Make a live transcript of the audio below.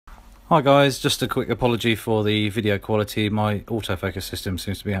Hi guys, just a quick apology for the video quality. My autofocus system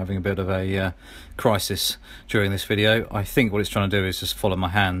seems to be having a bit of a crisis during this video. I think what it's trying to do is just follow my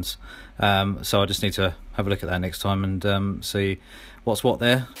hands, so I just need to have a look at that next time and see what's what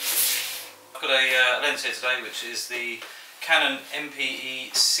there. I've got a lens here today which is the Canon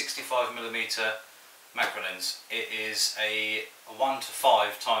MPE 65mm macro lens. It is a 1 to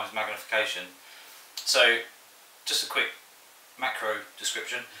 5 times magnification. So just a quick macro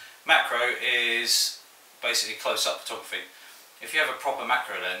description. Macro is basically close-up photography. If you have a proper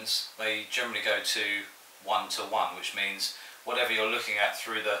macro lens, they generally go to 1 to 1, which means whatever you're looking at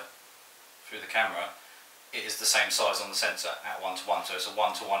through the camera, it is the same size on the sensor at 1 to 1. So it's a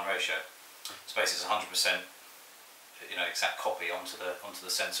 1 to 1 ratio. So basically, it's 100%, exact copy onto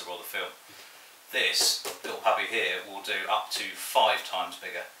the sensor or the film. This little puppy here will do up to 5 times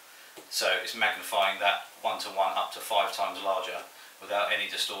bigger. So it's magnifying that 1 to 1 up to 5 times larger, without any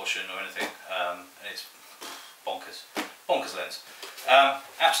distortion or anything, and it's bonkers lens.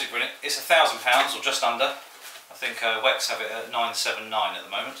 Absolutely brilliant. It's £1,000 or just under. I think Wex have it at 979 at the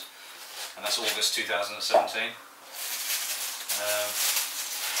moment, and that's August 2017.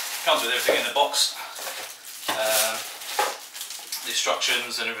 Comes with everything in the box, the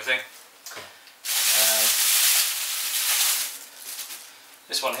instructions and everything.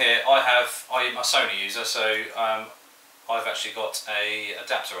 This one here, I'm a Sony user, so I've actually got a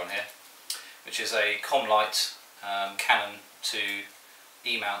adapter on here, which is a Comlight Canon to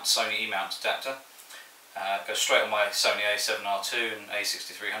E-mount, Sony E-mount adapter. Goes straight on my Sony A7R2 and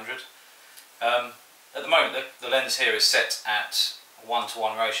A6300. At the moment the lens here is set at 1 to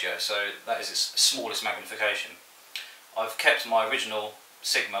 1 ratio, so that is its smallest magnification. I've kept my original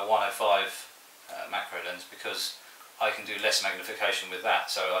Sigma 105 macro lens because I can do less magnification with that,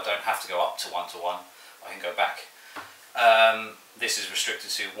 so I don't have to go up to 1 to 1, I can go back. This is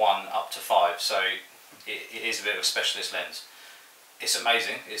restricted to 1 up to 5, so it is a bit of a specialist lens. It's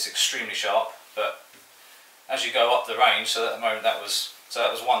amazing, it's extremely sharp, but as you go up the range, so at the moment that was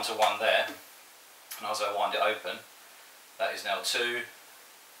 1 to 1 there, and as I wind it open, that is now 2,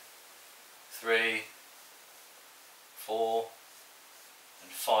 3, 4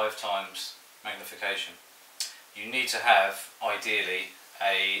 and 5 times magnification. You need to have ideally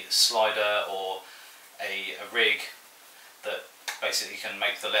a slider or a rig that basically can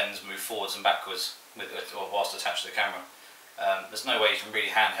make the lens move forwards and backwards with it, or whilst attached to the camera. There's no way you can really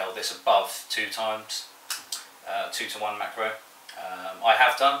handheld this above 2 times 2 to 1 macro. I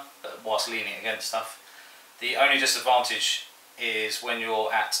have done, but whilst leaning against stuff. The only disadvantage is when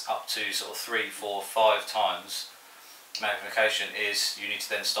you're at up to sort of 3, 4, 5 times magnification is you need to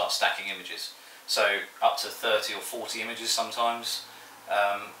then start stacking images. So up to 30 or 40 images sometimes,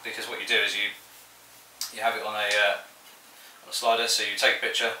 because what you do is you have it on a slider, so you take a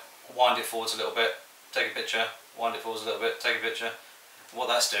picture, wind it forwards a little bit, take a picture, wind it forwards a little bit, take a picture. What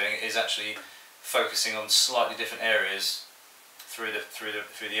that's doing is actually focusing on slightly different areas through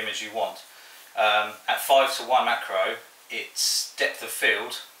the image you want. At 5 to 1 macro, its depth of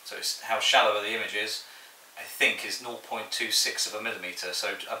field, so it's how shallow the image is, I think is 0.26 of a millimetre,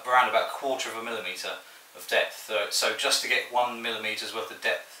 so around about 1/4 of a millimetre of depth. So just to get 1 millimetre's worth of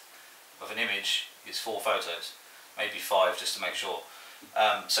depth of an image is 4 photos, maybe 5 just to make sure.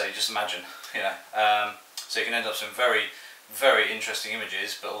 So you just imagine, so you can end up with some very, very interesting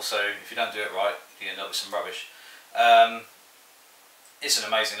images, but also if you don't do it right, you end up with some rubbish. It's an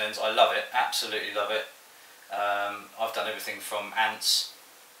amazing lens. I love it, absolutely love it. I've done everything from ants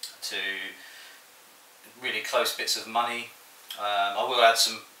to really close bits of money. I will add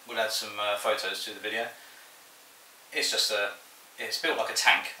some photos to the video. It's just it's built like a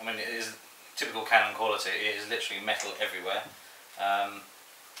tank. I mean, it is typical Canon quality. It is literally metal everywhere.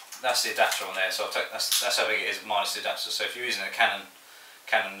 That's the adapter on there. So that's how big it is minus the adapter. So if you're using a Canon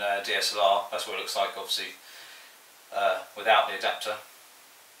DSLR, that's what it looks like. Obviously, without the adapter.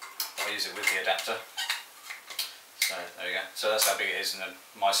 I use it with the adapter. So there you go. So that's how big it is, and then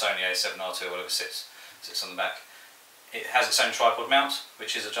my Sony A7R2 or whatever sits on the back. It has its own tripod mount,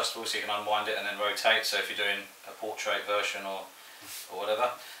 which is adjustable, so you can unwind it and then rotate. So if you're doing a portrait version or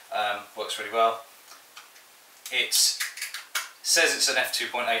whatever, works really well. It says it's an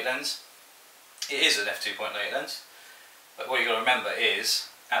f2.8 lens. It is an f2.8 lens, but what you've got to remember is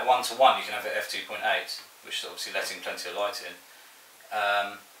at 1 to 1 you can have it f2.8, which is obviously letting plenty of light in.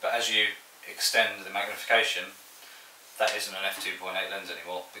 But as you extend the magnification, that isn't an f2.8 lens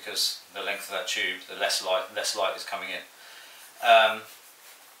anymore, because the length of that tube, the less light is coming in. And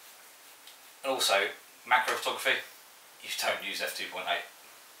also, macro photography, you don't use f2.8.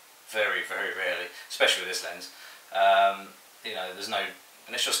 Very, very rarely, especially with this lens. There's no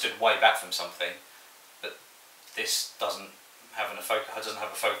unless you're stood way back from something, but this doesn't have a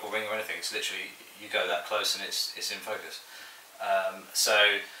focal ring or anything. It's literally, you go that close and it's in focus.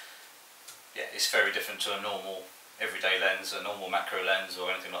 So yeah, it's very different to a normal everyday lens, a normal macro lens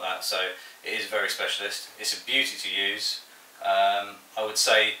or anything like that. So it is very specialist. It's a beauty to use. I would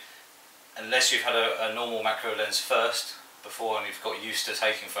say, unless you've had a normal macro lens first before and you've got used to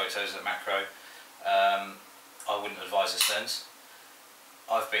taking photos at macro, I wouldn't advise this lens.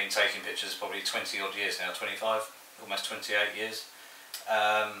 I've been taking pictures probably 20 odd years now, 25, almost 28 years,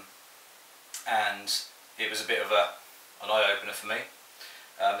 and it was a bit of an eye-opener for me.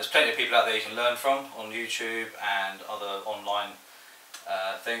 There's plenty of people out there you can learn from on YouTube and other online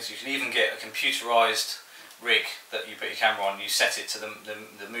things. You can even get a computerized rig that you put your camera on, you set it to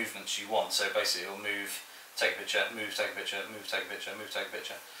the movements you want. So basically it'll move, take a picture, move, take a picture, move, take a picture, move, take a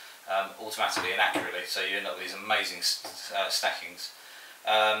picture, automatically and accurately. So you end up with these amazing stackings.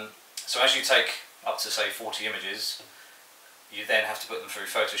 So as you take up to say 40 images, you then have to put them through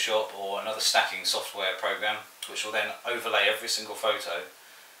Photoshop or another stacking software program, which will then overlay every single photo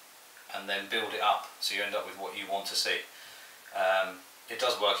and then build it up so you end up with what you want to see. It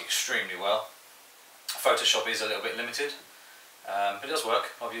does work extremely well. Photoshop is a little bit limited, but it does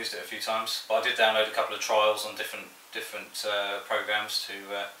work. I've used it a few times, but I did download a couple of trials on different programs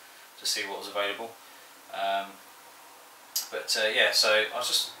to see what was available. Yeah, so I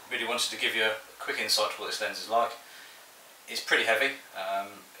just really wanted to give you a quick insight to what this lens is like. It's pretty heavy,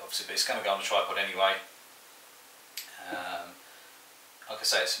 obviously, but it's going to go on a tripod anyway. Like I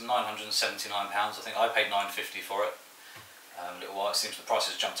say, it's £979. I think I paid £9.50 for it a little while. It seems the price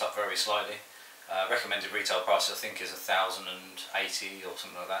has jumped up very slightly. Recommended retail price I think is £1,080 or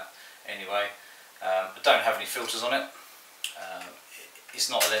something like that. Anyway, I don't have any filters on it. It's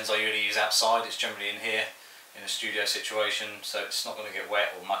not a lens I usually use outside. It's generally in here in a studio situation, so it's not going to get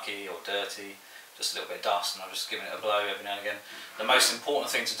wet or mucky or dirty. Just a little bit of dust, and I'm just giving it a blow every now and again. The most important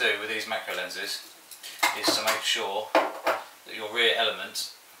thing to do with these macro lenses is to make sure that your rear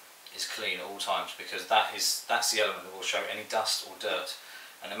element is clean at all times, because that's the element that will show any dust or dirt.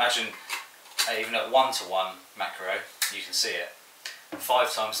 And imagine, even at 1:1 macro, you can see it.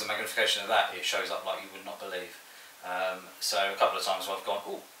 5 times the magnification of that, it shows up like you would not believe. So a couple of times I've gone,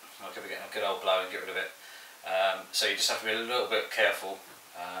 ooh, I'll give it a good old blow and get rid of it. So you just have to be a little bit careful,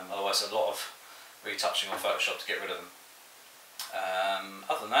 otherwise a lot of retouching on Photoshop to get rid of them.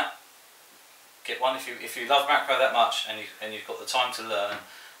 Other than that, get one if you love macro that much and you've got the time to learn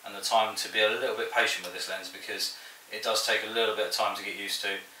and the time to be a little bit patient with this lens, because it does take a little bit of time to get used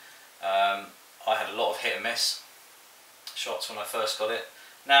to. I had a lot of hit and miss shots when I first got it.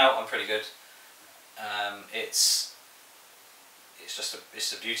 Now I'm pretty good. It's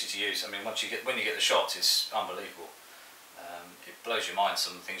a beauty to use. I mean, when you get the shot, it's unbelievable. It blows your mind,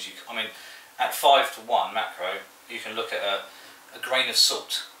 some things I mean, at 5:1 macro, you can look at a grain of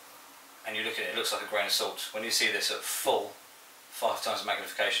salt, and you look at it, it looks like a grain of salt. When you see this at full 5 times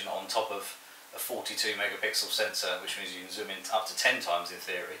magnification on top of a 42 megapixel sensor, which means you can zoom in up to 10 times in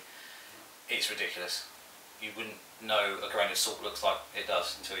theory, it's ridiculous. You wouldn't know a grain of salt looks like it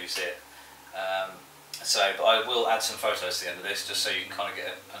does until you see it. But I will add some photos to the end of this, just so you can kind of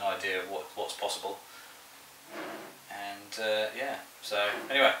get an idea of what's possible. And yeah, so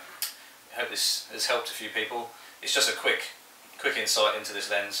anyway, I hope this has helped a few people. It's just a quick insight into this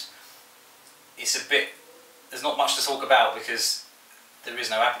lens. There's not much to talk about because there is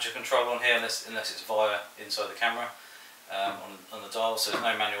no aperture control on here unless it's via inside the camera on the dial, so there's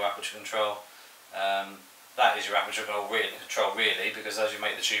no manual aperture control. That is your aperture control really, because as you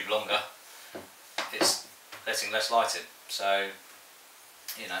make the tube longer, it's letting less light in. So,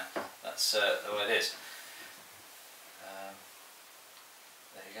 you know, that's the way it is.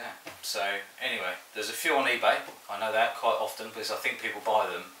 There you go. So anyway, there's a few on eBay. I know that quite often because I think people buy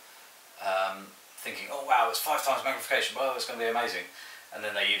them thinking, oh wow, it's 5 times magnification, well, it's going to be amazing, and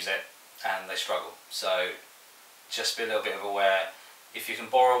then they use it and they struggle. So just be a little bit aware. If you can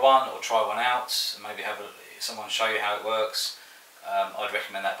borrow one or try one out, maybe have someone show you how it works, I'd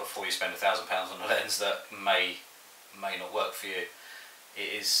recommend that before you spend £1,000 on a lens that may not work for you.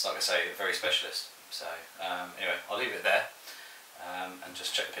 It is, like I say, very specialist. So anyway, I'll leave it there and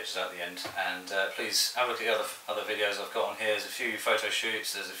just check the pictures out at the end. And please have a look at the other videos I've got on here. There's a few photo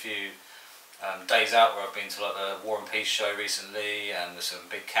shoots, there's a few days out where I've been to like the War and Peace show recently, and there's some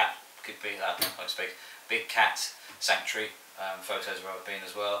big cat sanctuary photos where I've been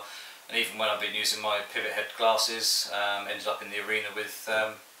as well. And even when I've been using my pivot head glasses, ended up in the arena with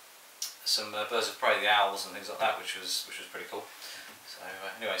some birds of prey, the owls and things like that, which was pretty cool. So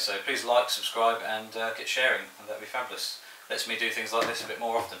anyway, so please like, subscribe, and get sharing, and that'd be fabulous. lets me do things like this a bit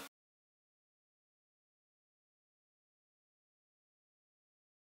more often.